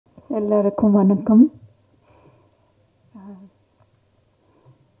எல்லாருக்கும் வணக்கம்.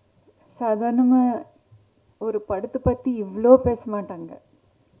 சாதாரணமா ஒரு படத்தை பத்தி இவ்ளோ பேச மாட்டாங்க.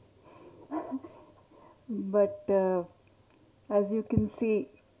 But as you can see,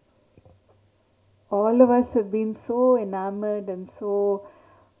 all of us have been so enamored and so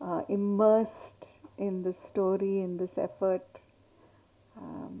immersed in this story, in this effort.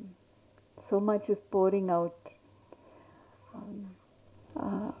 So much is pouring out.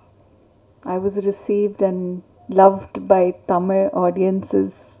 I was received and loved by Tamil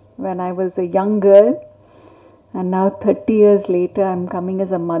audiences when I was a young girl, and now 30 years later I'm coming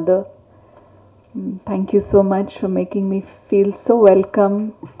as a mother. Thank you so much for making me feel so welcome.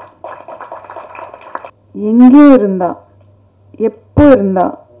 எங்கே இருந்தா எப்போ இருந்தா,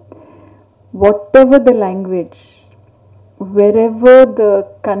 whatever the language, wherever the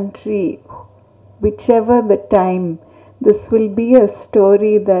country, whichever the time, this will be a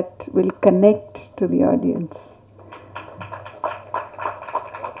story that will connect to the audience.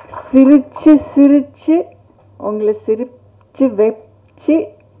 சிரிச்சு சிரிச்சு உங்களை சிரிச்சு வெச்சு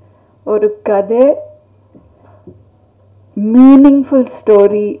ஒரு கதை, meaningful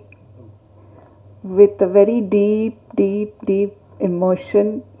story with a very deep emotion.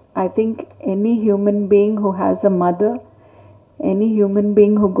 I think any human being who has a mother, any human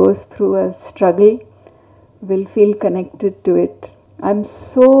being who goes through a struggle will feel connected to it. I'm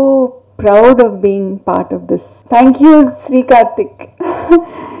so proud of being part of this. Thank you, Sri Karthik,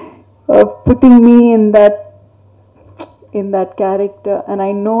 for putting me in that character, and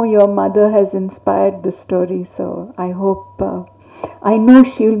I know your mother has inspired the story, so I know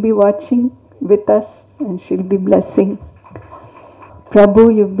she will be watching with us and she'll be blessing. Prabhu,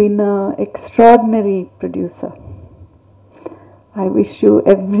 you've been an extraordinary producer. I wish you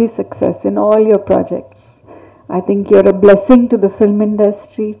every success in all your projects. I think you're a blessing to the film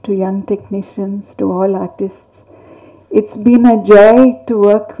industry, to young technicians, to all artists. It's been a joy to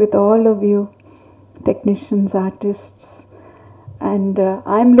work with all of you, technicians, artists, and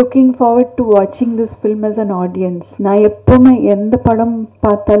I'm looking forward to watching this film as an audience. நான் எப்பவுமே எந்த படம்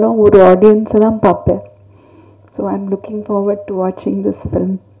பார்த்தாலும் ஒரு ஆடியன்ஸை தான் பார்ப்பேன். So I'm looking forward to watching this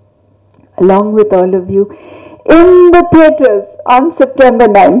film along with all of you in the theatres on September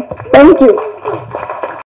 9th. Thank you.